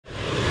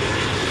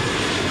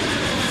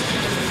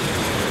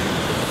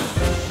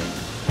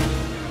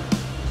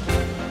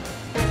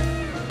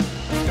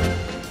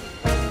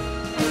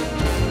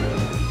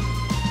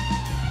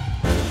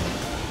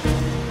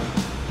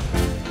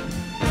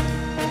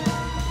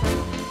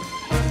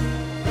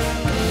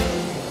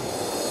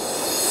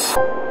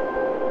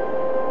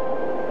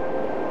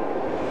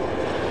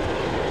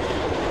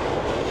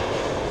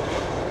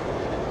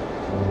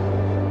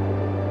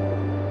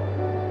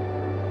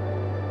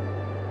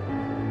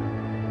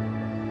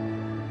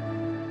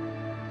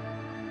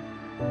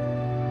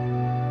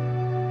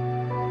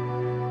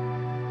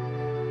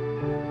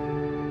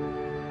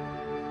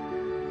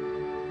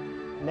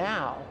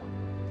Now,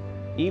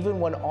 even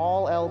when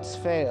all else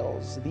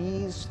fails,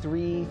 these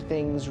three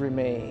things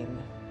remain: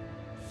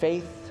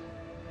 faith,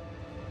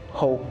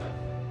 hope,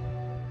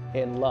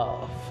 and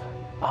love.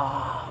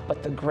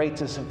 But the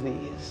greatest of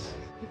these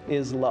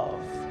is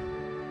love.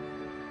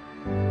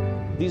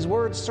 These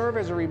words serve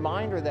as a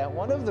reminder that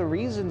one of the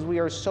reasons we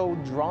are so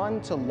drawn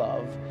to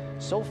love,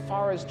 so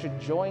far as to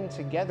join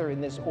together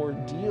in this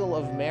ordeal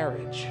of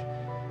marriage,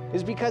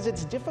 is because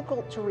it's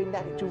difficult to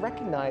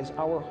recognize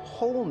our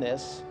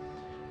wholeness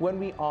when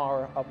we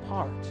are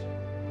apart.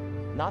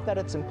 Not that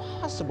it's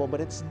impossible, but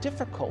it's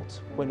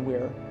difficult when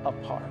we're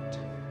apart.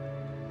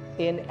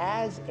 And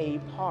as a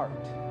part,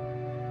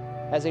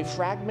 as a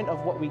fragment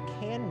of what we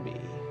can be,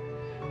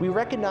 we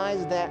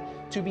recognize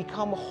that to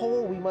become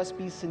whole, we must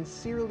be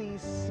sincerely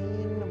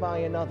seen by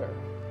another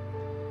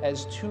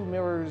as two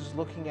mirrors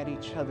looking at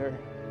each other,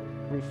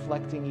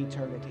 reflecting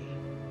eternity.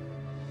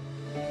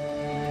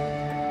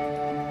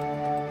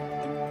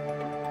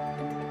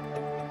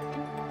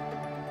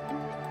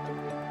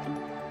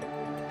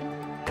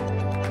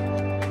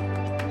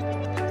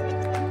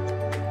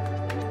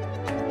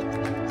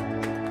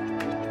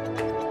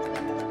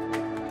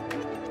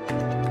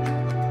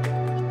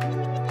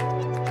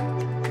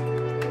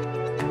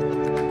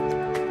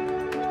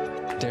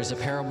 There's a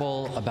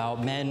parable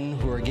about men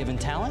who are given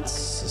talents.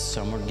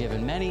 Some were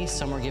given many,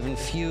 some were given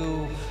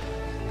few.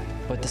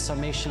 But the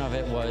summation of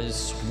it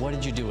was, what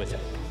did you do with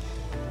it?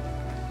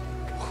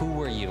 Who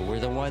were you? Were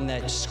the one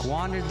that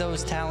squandered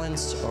those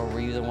talents, or were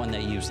you the one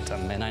that used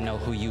them? And I know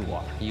who you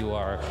are. You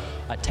are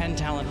a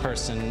 10-talent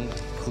person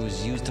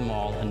who's used them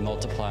all and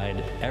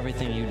multiplied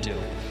everything you do.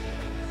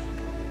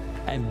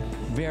 I'm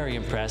very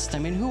impressed. I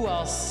mean, who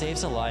else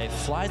saves a life,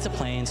 flies a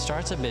plane,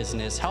 starts a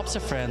business, helps a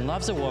friend,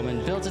 loves a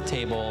woman, builds a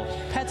table,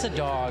 pets a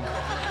dog,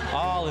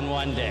 all in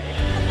one day?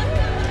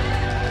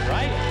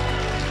 Right?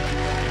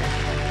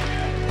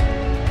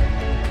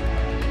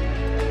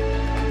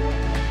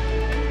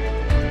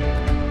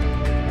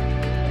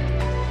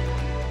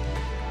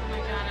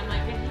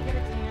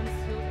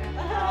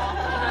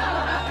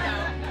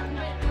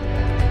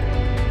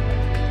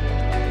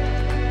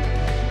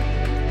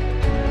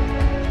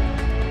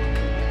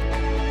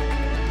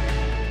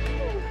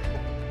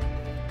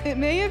 It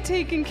may have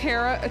taken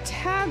Kara a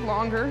tad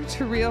longer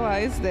to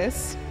realize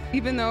this,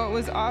 even though it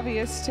was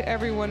obvious to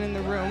everyone in the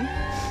room,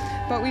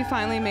 but we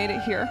finally made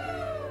it here.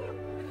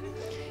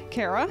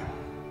 Kara,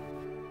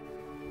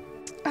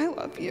 I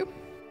love you.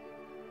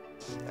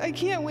 I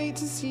can't wait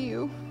to see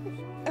you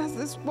as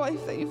this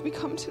wife that you've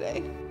become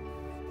today,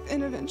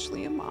 and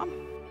eventually a mom.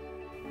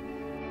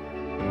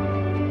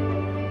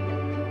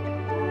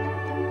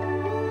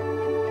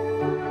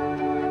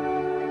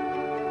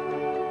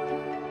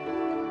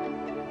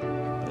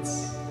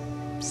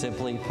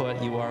 Simply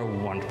put, you are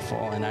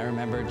wonderful. And I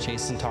remember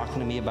Jason talking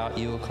to me about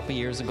you a couple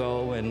years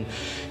ago, and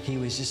he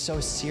was just so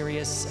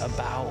serious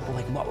about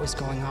like what was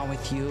going on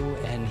with you,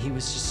 and he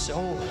was just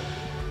so,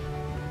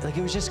 like,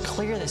 it was just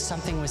clear that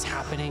something was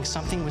happening,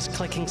 something was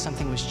clicking,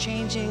 something was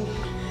changing.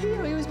 You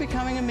know, he was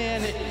becoming a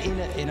man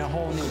in a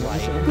whole new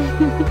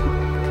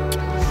light.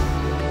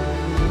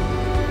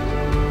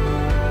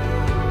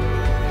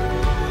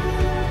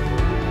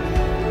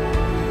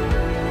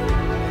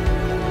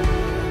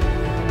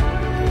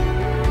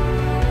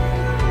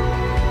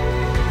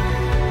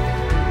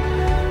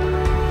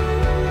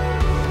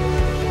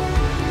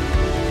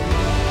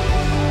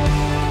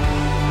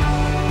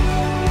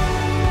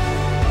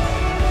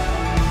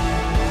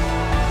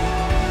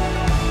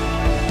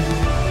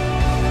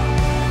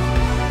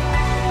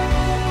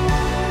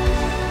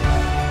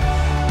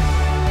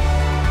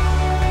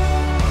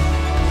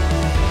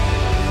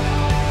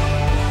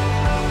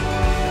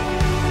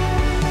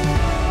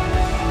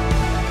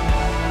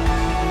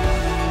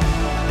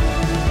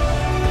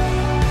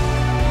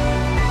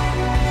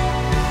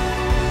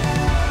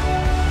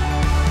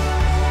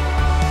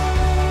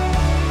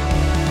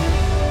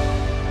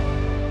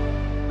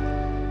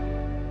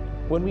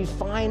 When we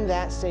find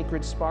that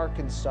sacred spark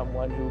in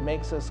someone who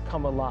makes us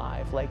come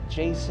alive, like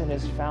Jason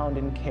has found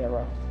in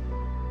Kara,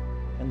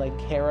 and like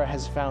Kara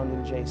has found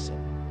in Jason,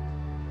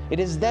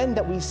 it is then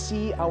that we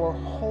see our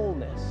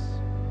wholeness.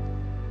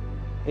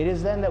 It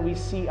is then that we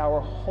see our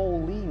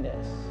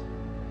holiness.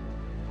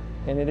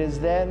 And it is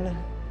then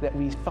that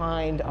we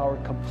find our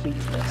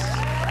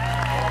completeness.